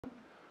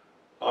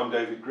I'm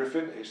David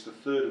Griffin. It's the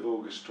 3rd of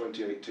August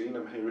 2018.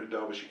 I'm here at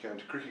Derbyshire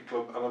County Cricket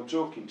Club and I'm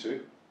talking to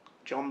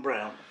John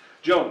Brown.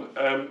 John,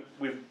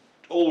 we've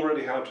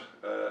already had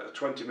a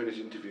 20-minute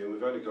interview and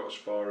we've only got as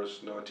far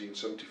as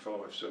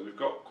 1975, so we've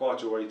got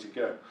quite a way to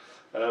go.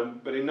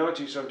 But in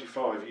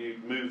 1975 you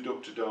moved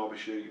up to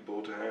Derbyshire, you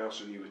bought a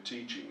house and you were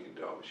teaching in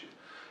Derbyshire.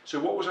 So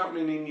what was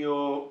happening in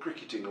your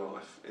cricketing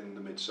life in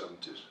the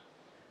mid-70s?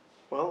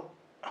 Well,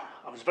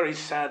 I was very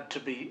sad to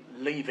be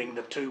leaving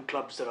the two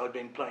clubs that I'd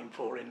been playing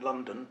for in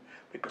London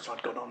because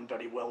I'd got on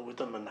very well with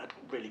them and had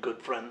really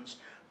good friends,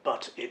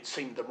 but it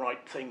seemed the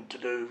right thing to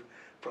do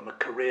from a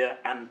career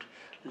and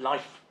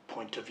life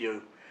point of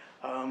view.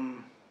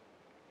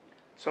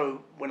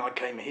 So when I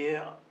came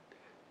here,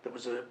 there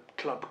was a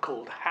club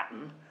called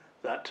Hatton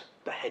that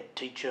the head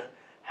teacher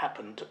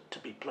happened to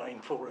be playing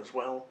for as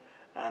well,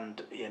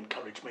 and he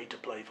encouraged me to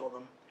play for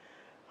them.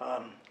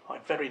 I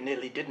very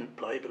nearly didn't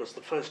play because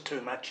the first two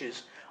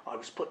matches I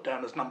was put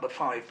down as number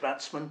 5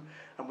 batsman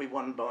and we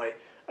won by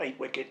 8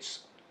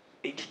 wickets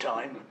each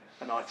time,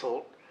 and I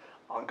thought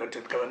I'm going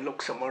to go and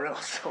look somewhere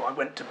else. So I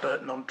went to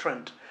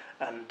Burton-on-Trent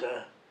and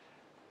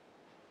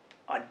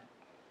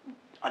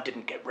I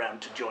didn't get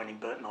round to joining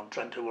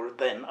Burton-on-Trent, who were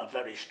then a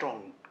very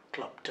strong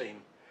club team,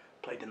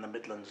 played in the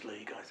Midlands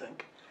League, I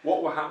think.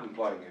 What were Hatton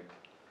playing in?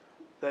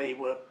 They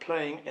were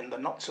playing in the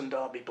Notts and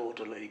Derby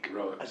Border League,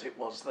 right, as it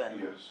was then.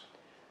 Yes.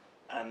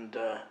 And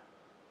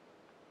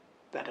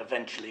that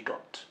eventually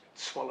got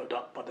swallowed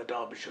up by the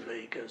Derbyshire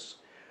League, as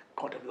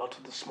quite a lot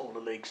of the smaller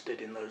leagues did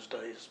in those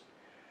days.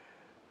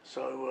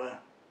 So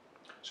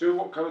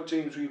what kind of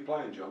teams were you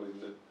playing, John,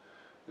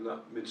 in that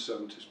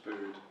mid-70s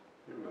period?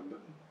 You remember?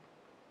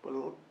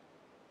 Well,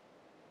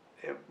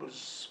 it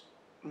was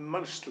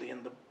mostly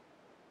in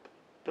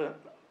the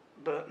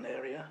Burton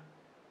area.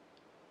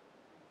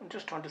 I'm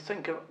just trying to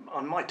think.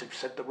 I might have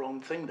said the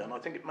wrong thing then. I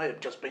think it may have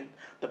just been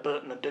the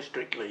Burton and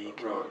District League.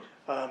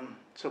 Right.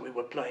 So we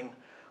were playing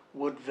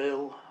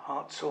Woodville,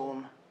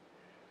 Hartshorn,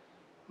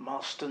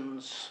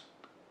 Marstons,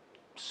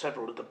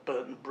 several of the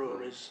Burton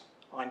breweries,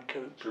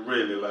 Hindcoop. So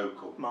really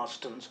local.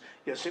 Marstons.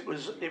 Yes, it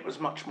was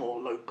much more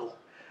local,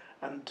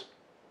 and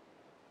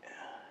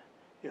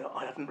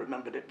I haven't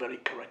remembered it very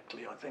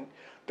correctly. I think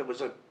there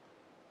was a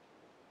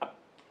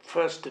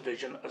first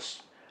division,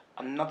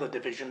 another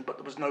division, but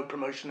there was no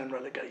promotion and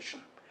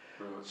relegation.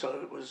 Right. So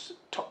it was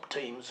top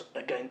teams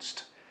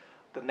against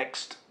the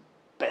next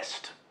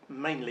best,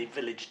 mainly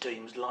village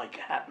teams like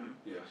Hatton.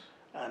 Yes.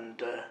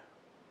 And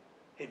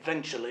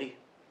eventually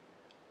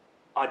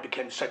I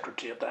became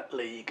secretary of that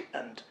league,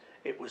 and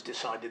it was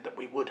decided that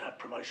we would have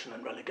promotion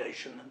and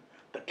relegation, and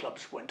the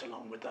clubs went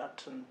along with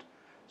that, and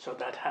so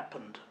that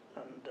happened.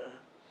 And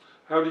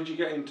how did you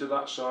get into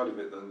that side of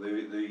it then,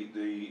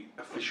 the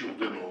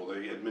officialdom or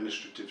the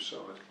administrative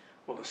side?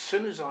 well, as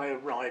soon as I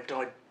arrived,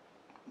 I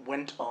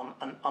went on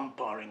an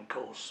umpiring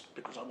course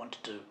because I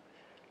wanted to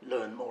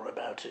learn more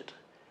about it,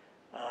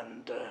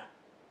 and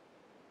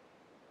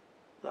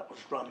that was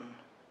run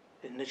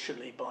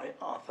initially by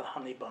Arthur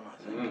Honeybun,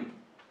 I think.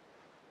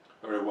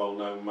 Very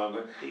well-known man.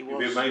 You'd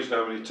be amazed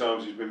how many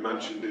times he's been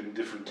mentioned in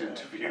different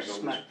interviews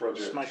on this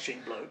project.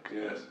 Smashing bloke,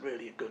 yes.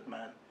 Really a good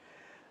man.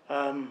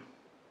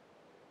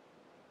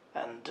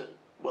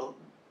 Well,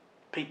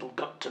 people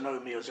got to know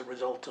me as a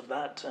result of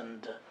that,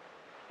 and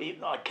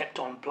I kept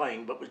on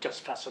playing, but was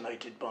just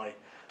fascinated by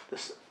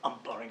this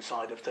umpiring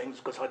side of things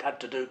because I'd had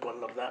to do quite a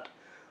lot of that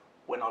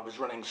when I was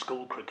running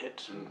school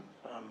cricket.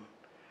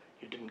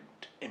 You didn't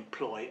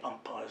employ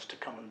umpires to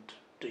come and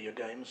do your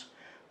games,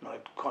 and I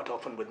quite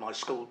often with my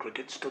school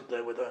cricket stood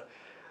there with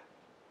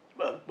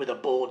a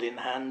board in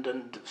hand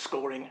and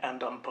scoring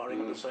and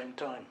umpiring at the same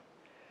time.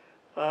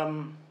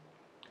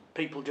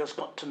 People just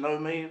got to know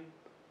me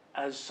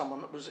as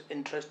someone that was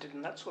interested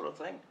in that sort of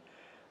thing,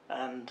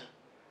 and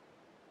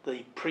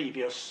the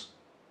previous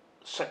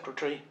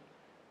secretary,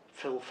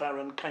 Phil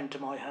Farron, came to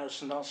my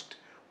house and asked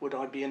would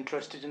I be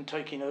interested in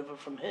taking over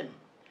from him,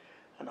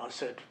 and I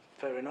said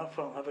fair enough,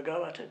 I'll have a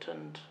go at it,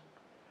 and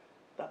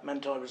that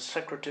meant I was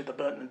secretary of the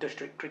Burton and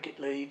District Cricket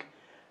League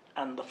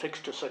and the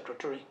fixture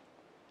secretary,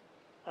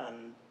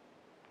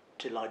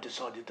 until I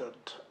decided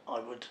that I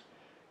would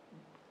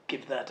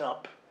give that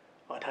up.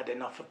 I'd had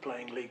enough of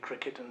playing league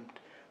cricket and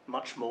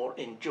much more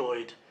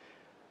enjoyed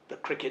the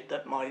cricket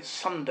that my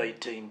Sunday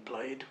team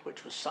played,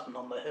 which was Sutton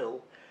on the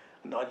Hill,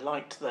 and I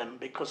liked them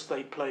because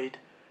they played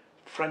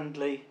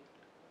friendly,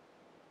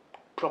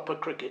 proper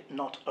cricket,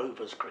 not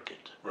overs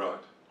cricket. Right.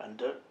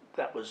 And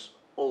that was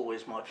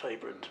always my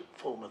favourite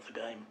form of the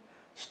game,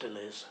 still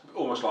is.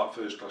 Almost like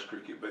first-class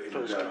cricket, but in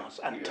first class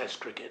and test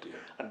cricket. Yeah.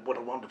 And what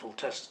a wonderful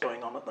test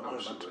going on at the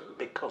Absolutely. moment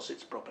because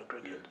it's proper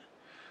cricket. Yeah.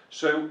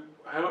 So,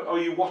 how are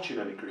you watching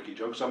any cricket,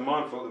 John? Because I'm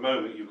mindful at the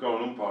moment you've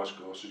got an umpire's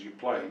course as you're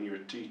playing, you're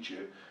a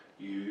teacher,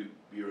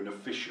 you're an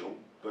official,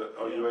 but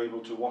are you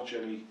able to watch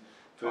any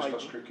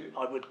first-class cricket?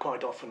 I would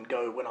quite often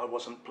go when I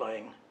wasn't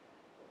playing,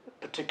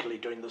 particularly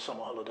during the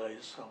summer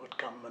holidays. I would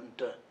come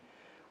and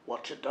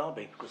watch at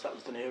Derby because that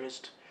was the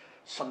nearest.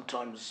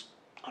 Sometimes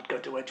I'd go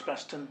to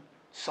Edgbaston,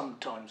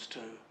 sometimes to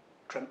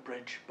Trent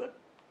Bridge, but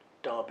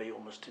Derby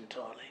almost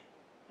entirely.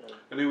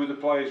 And who were the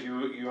players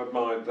you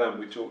admired then?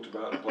 We talked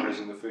about the players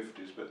in the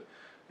 50s, but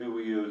who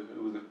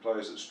were the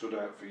players that stood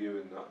out for you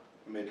in that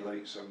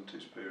mid-late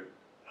 70s period?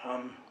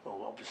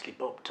 Well, obviously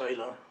Bob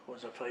Taylor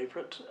was a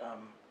favourite.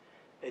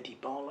 Eddie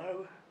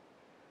Barlow.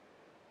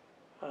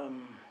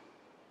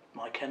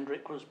 Mike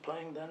Hendrick was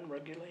playing then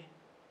regularly.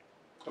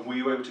 And were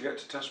you able to get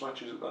to test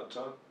matches at that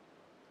time?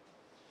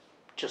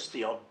 Just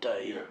the odd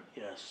day, yeah.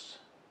 Yes.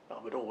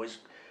 I would always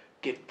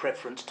give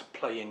preference to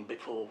playing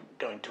before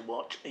going to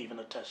watch even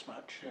a test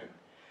match. Yeah.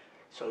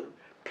 So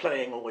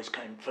playing always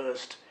came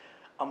first,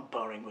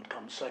 umpiring would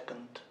come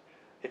second.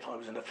 If I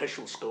was an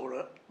official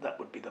scorer, that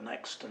would be the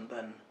next, and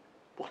then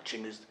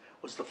watching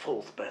was the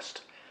fourth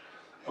best.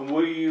 And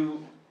were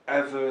you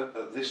ever,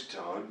 at this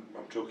time,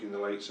 I'm talking the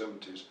late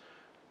 70s,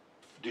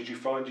 did you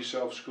find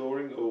yourself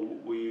scoring, or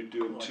were you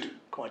doing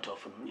quite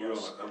often,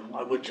 yes.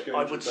 Right.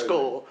 I would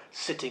score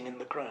sitting in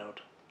the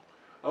crowd.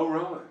 Oh,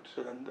 right.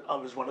 So then I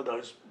was one of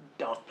those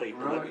daft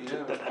people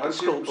that had a Plenty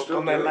score book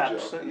on their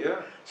laps.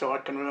 Yeah. So I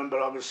can remember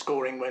I was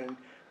scoring when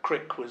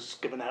Crick was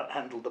given out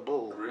handle the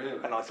ball. Really?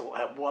 And I thought,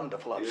 how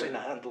wonderful, I've seen her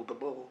handle the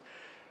ball.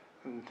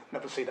 And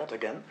never see that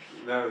again.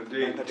 No,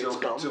 indeed,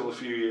 until a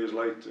few years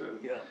later.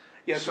 Yeah.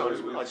 Yes,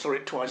 I saw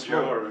it twice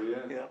more.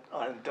 Yeah.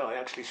 And I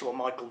actually saw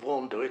Michael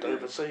Vaughan do it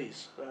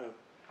overseas. So,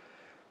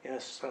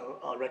 yes, so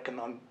I reckon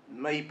I'm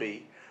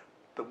maybe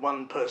the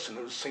one person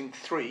who's seen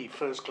 3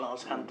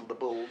 first-class handle the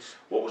balls.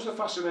 What was the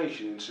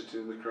fascination in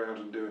sitting in the crowd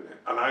and doing it?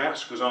 And I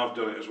ask because I've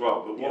done it as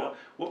well, but what?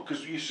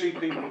 Because you see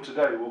people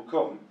today will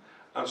come,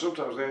 and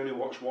sometimes they only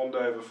watch one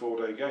day of a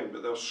 4-day game,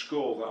 but they'll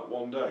score that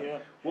one day.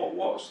 Yeah.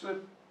 What's the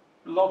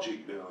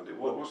logic behind it?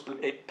 What's the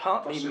It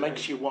partly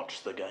makes you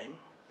watch the game,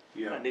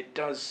 yeah. and it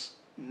does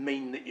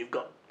mean that you've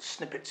got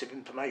snippets of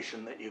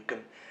information that you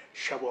can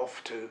show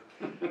off to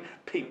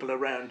people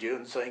around you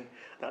and saying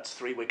that's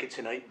 3 wickets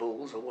in 8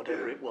 balls or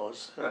whatever it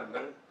was.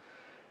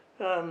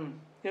 And,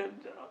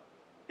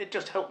 it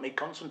just helped me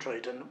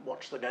concentrate and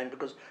watch the game,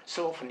 because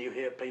so often you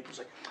hear people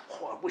say,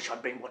 "Oh, I wish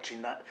I'd been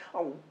watching that."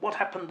 "Oh, what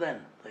happened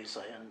then?" they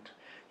say, and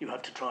you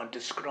have to try and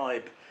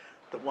describe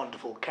the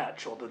wonderful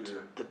catch or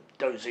the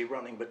dozy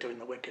running between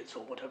the wickets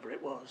or whatever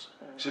it was.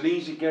 It's an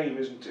easy game,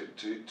 isn't it,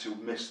 to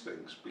miss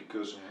things,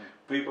 because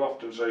people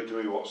often say to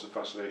me, what's the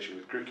fascination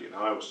with cricket? And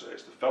I always say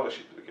it's the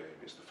fellowship of the game,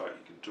 it's the fact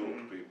you can talk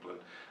to people,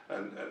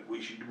 and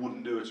which you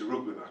wouldn't do at a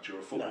rugby match or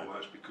a football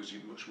match because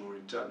you're much more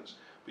intense.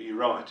 But you're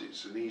right,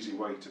 it's an easy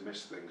way to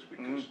miss things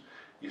because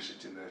you're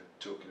sitting there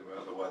talking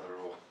about the weather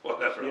or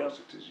whatever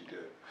else it is you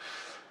do.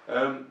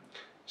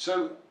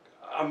 So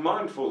I'm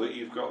mindful that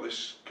you've got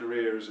this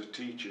career as a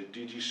teacher.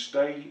 Did you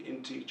stay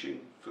in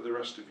teaching for the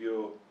rest of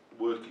your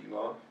working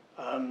life?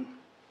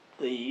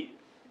 The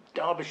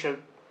Derbyshire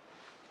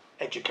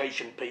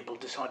education people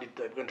decided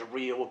they were going to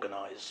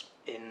reorganise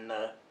in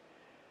the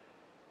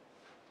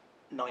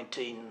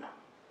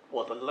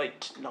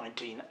late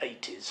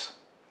 1980s,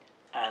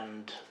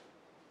 and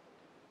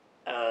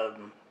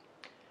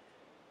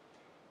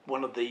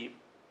one of the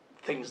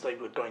things they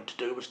were going to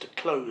do was to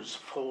close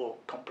 4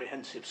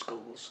 comprehensive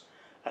schools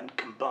and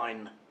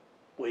combine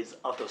with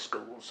other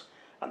schools.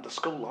 And the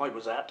school I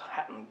was at,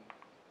 Hatton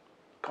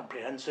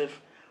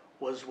Comprehensive,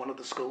 was one of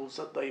the schools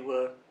that they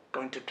were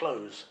going to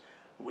close.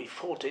 We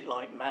fought it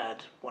like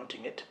mad,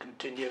 wanting it to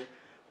continue,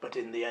 but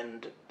in the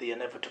end the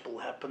inevitable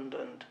happened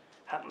and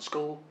Hatton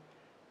School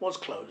was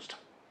closed.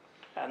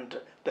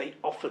 And they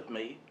offered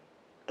me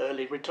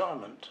early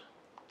retirement,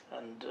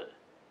 and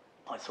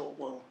I thought,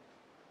 well,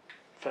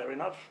 fair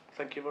enough,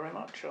 thank you very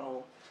much,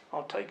 I'll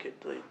take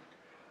it.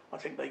 I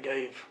think they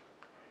gave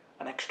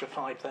an extra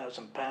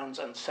 £5,000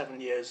 and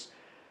 7 years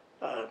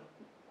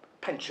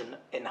pension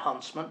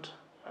enhancement,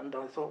 and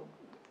I thought,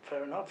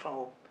 fair enough,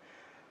 I'll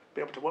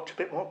be able to watch a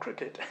bit more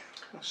cricket.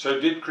 So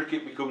did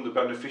cricket become the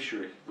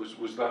beneficiary?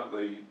 Was that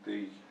the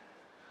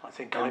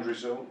end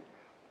result?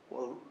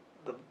 Well,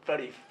 the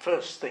very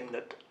first thing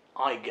that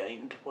I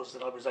gained was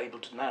that I was able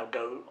to now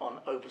go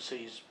on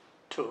overseas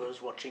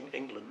tours watching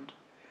England.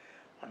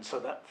 And so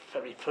that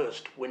very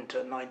first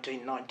winter,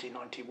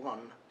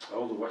 1990-91...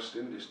 Oh, the West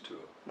Indies tour.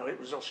 No, it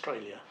was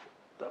Australia.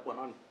 That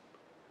one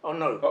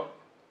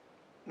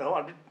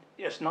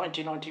yes,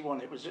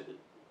 1991, it was...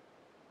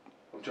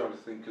 I'm trying to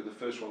think of the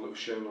first one that was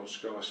shown on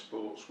Sky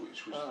Sports,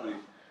 which was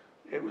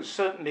It was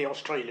certainly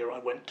Australia I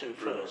went to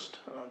first.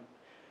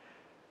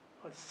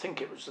 I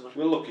think it was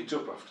We'll look it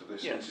up after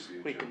this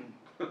interview. We can.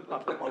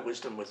 I've got my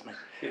wisdom with me.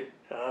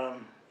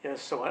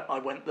 So I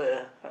went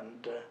there,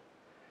 and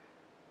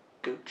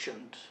Gooch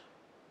and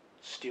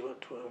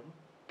Stewart were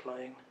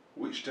playing.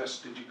 Which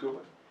test did you cover?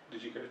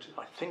 Did you go to?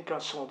 I think I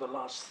saw the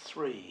last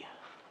 3.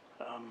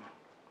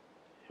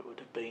 It would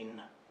have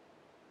been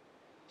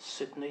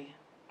Sydney,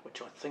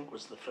 which I think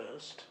was the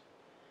first.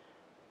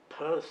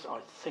 Perth, I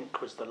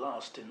think, was the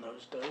last in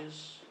those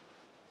days.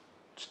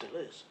 Still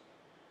is.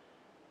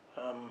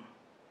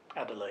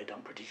 Adelaide,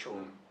 I'm pretty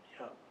sure.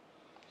 Yeah.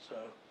 So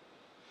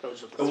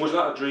those are the. And was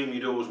that a dream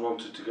you'd always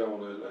wanted to go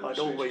on? I'd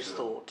always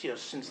thought,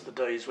 yes, since the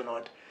days when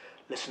I'd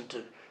listened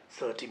to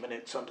 30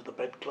 minutes under the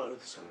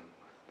bedclothes,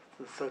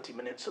 the 30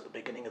 minutes at the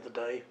beginning of the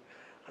day,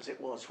 as it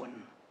was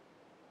when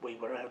we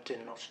were out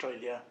in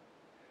Australia,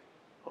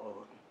 or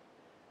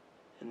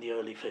in the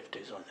early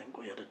 50s, I think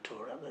we had a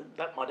tour out there.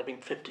 That might have been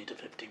 50 to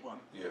 51,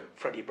 Yeah.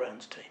 Freddie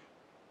Brown's team.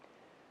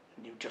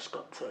 And you just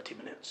got 30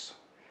 minutes,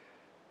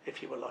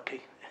 if you were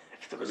lucky,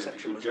 if the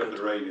reception was good. If you could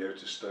get the radio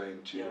to stay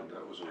in tune, Yeah,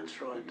 that was always that's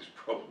the right. biggest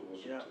problem,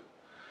 wasn't Yeah. it?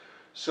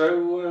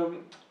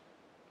 So,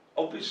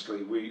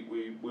 obviously,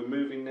 we're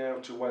moving now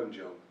to when,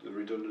 John? The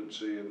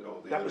redundancy and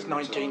the That was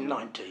early retirement?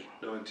 1990.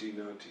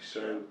 1990.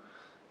 So,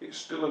 it's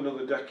still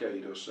another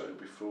decade or so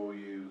before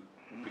you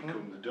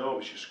become the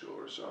Derbyshire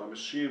scorer. So, I'm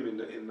assuming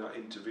that in that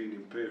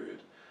intervening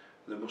period,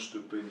 there must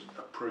have been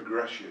a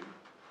progression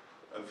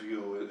of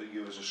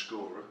you as a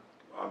scorer.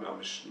 I'm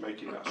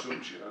making that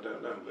assumption. I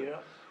don't know. But Yeah.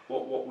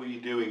 what were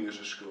you doing as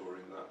a scorer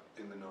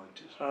in the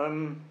 90s?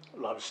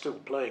 Well, I was still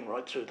playing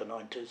right through the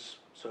 90s,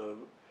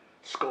 so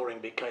scoring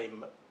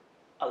became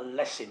a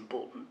less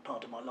important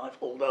part of my life,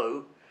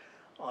 although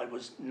I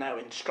was now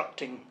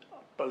instructing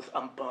both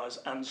umpires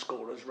and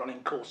scorers,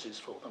 running courses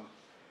for them.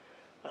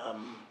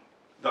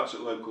 That's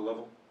at local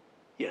level?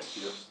 Yes,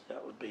 Yeah.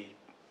 that would be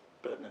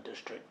Burton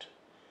District.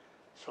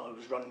 So I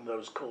was running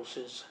those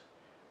courses,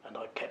 and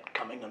I kept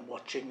coming and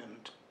watching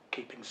and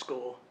keeping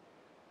score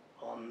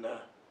on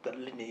the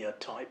linear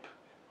type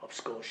of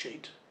score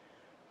sheet,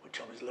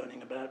 which I was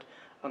learning about.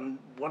 And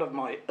one of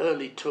my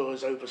early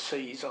tours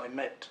overseas, I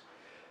met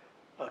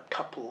a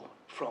couple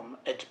from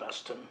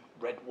Edgbaston,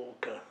 Red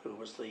Walker, who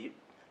was the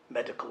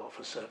medical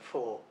officer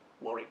for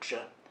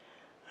Warwickshire,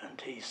 and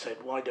he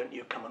said, "Why don't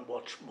you come and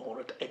watch more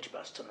at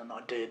Edgbaston?" And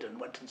I did, and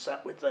went and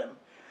sat with them,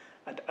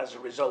 and as a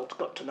result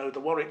got to know the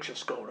Warwickshire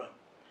scorer.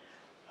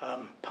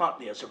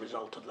 Partly as a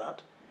result of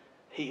that,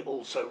 he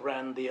also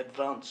ran the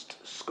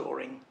advanced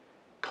scoring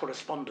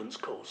correspondence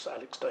course,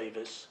 Alex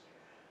Davis,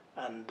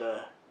 and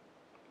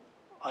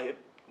I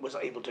was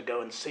able to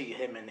go and see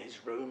him in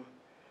his room,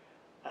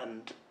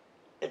 and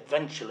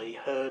eventually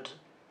heard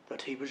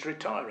that he was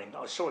retiring.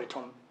 I saw it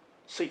on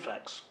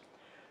CFAX,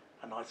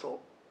 and I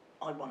thought,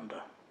 I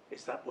wonder,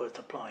 is that worth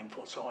applying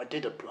for? So I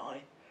did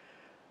apply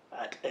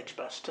at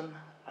Edgbaston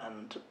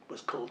and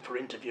was called for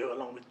interview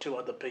along with two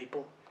other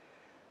people.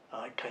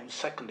 I came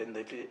second in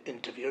the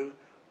interview,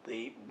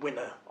 the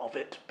winner of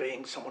it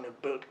being someone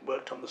who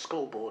worked on the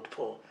scoreboard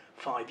for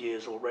 5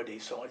 years already,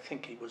 so I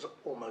think he was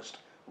almost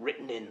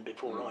written in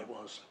before I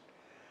was.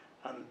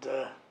 And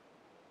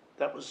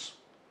that was,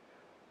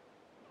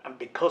 and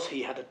because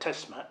he had a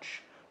test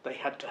match, they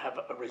had to have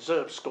a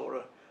reserve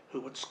scorer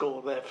who would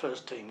score their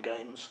first team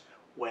games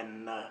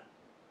when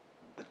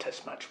the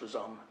test match was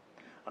on.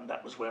 And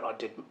that was where I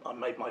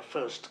made my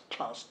first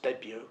class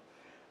debut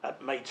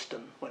at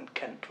Maidstone when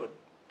Kent were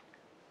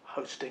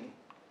hosting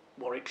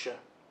Warwickshire,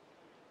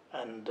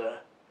 and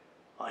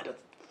I had a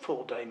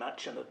 4-day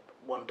match and a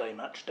 1-day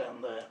match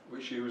down there.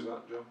 Which year was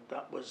that, John?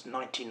 That was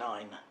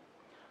 99.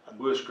 And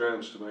worst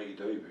grounds to make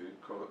your debut,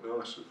 quite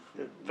nice.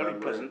 Very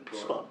pleasant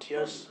spot,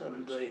 yes,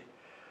 and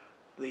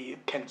the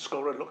Kent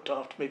scorer looked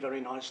after me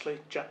very nicely,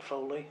 Jack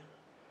Foley,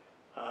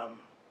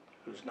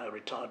 who's now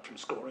retired from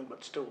scoring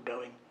but still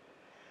going.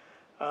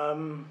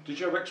 Did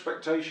you have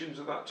expectations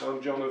at that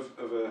time, John,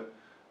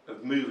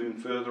 of moving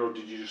further, or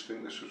did you just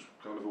think this was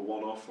kind of a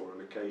one-off or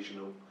an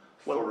occasional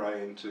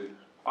foray into?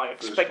 I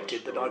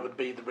expected that I would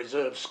be the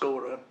reserve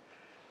scorer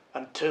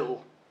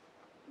until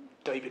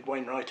David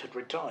Wainwright had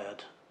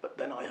retired, but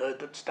then I heard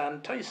that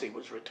Stan Tacey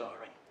was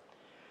retiring,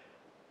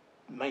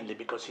 mainly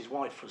because his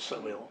wife was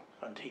so ill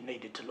and he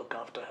needed to look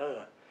after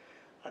her.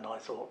 And I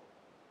thought,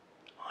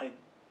 I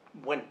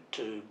went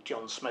to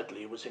John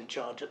Smedley, who was in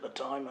charge at the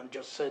time, and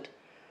just said,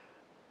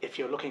 if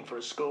you're looking for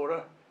a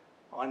scorer,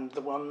 I'm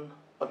the one.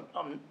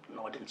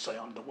 No, I didn't say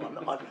I'm the one.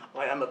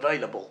 I am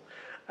available.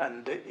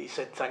 And he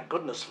said, thank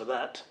goodness for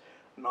that.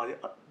 And I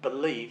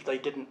believe they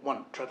didn't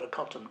want Trevor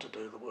Cotton to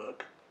do the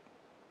work.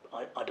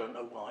 I don't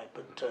know why,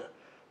 but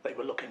they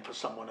were looking for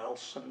someone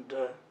else, and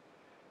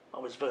I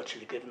was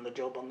virtually given the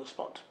job on the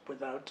spot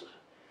without.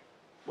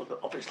 Well,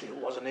 obviously it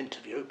was an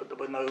interview, but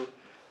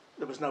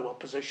there was no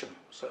opposition,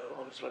 so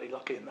I was very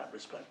lucky in that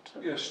respect.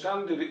 Yeah,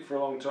 Stan did it for a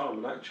long time,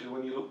 and actually,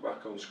 when you look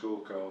back on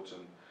scorecards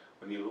and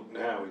when you look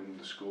now in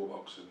the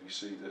scorebox and you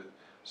see the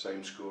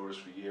same scorers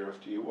for year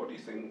after year, what do you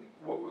think?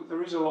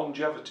 There is a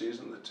longevity,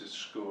 isn't there, to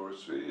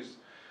scorers?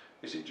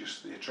 Is it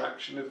just the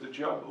attraction of the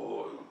job,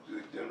 or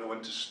they don't know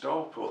when to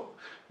stop, or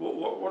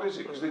what is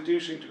it? Because they do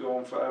seem to go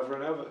on forever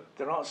and ever.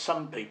 There are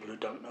some people who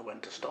don't know when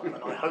to stop,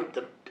 and I hope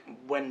that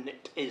when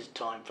it is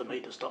time for me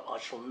to stop, I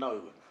shall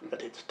know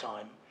that it's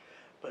time.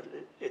 But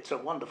it's a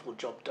wonderful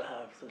job to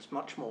have. There's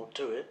much more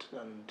to it,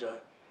 and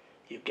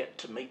you get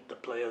to meet the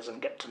players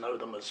and get to know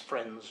them as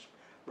friends,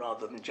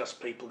 rather than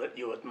just people that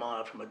you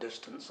admire from a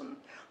distance and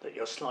that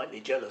you're slightly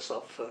jealous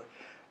of for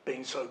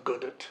being so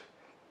good at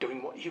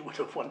doing what you would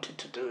have wanted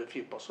to do if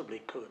you possibly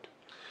could.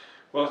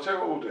 Well, I'll tell you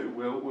what we'll do.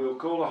 We'll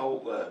call a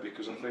halt there,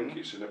 because I think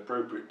it's an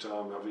appropriate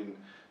time, having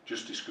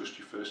just discussed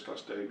your first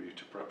class debut,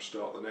 to perhaps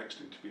start the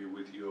next interview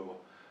with your,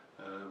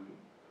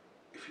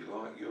 if you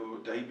like, your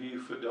debut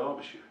for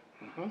Derbyshire.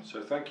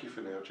 So thank you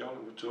for now, John,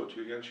 and we'll talk to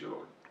you again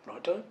shortly.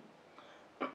 Righto.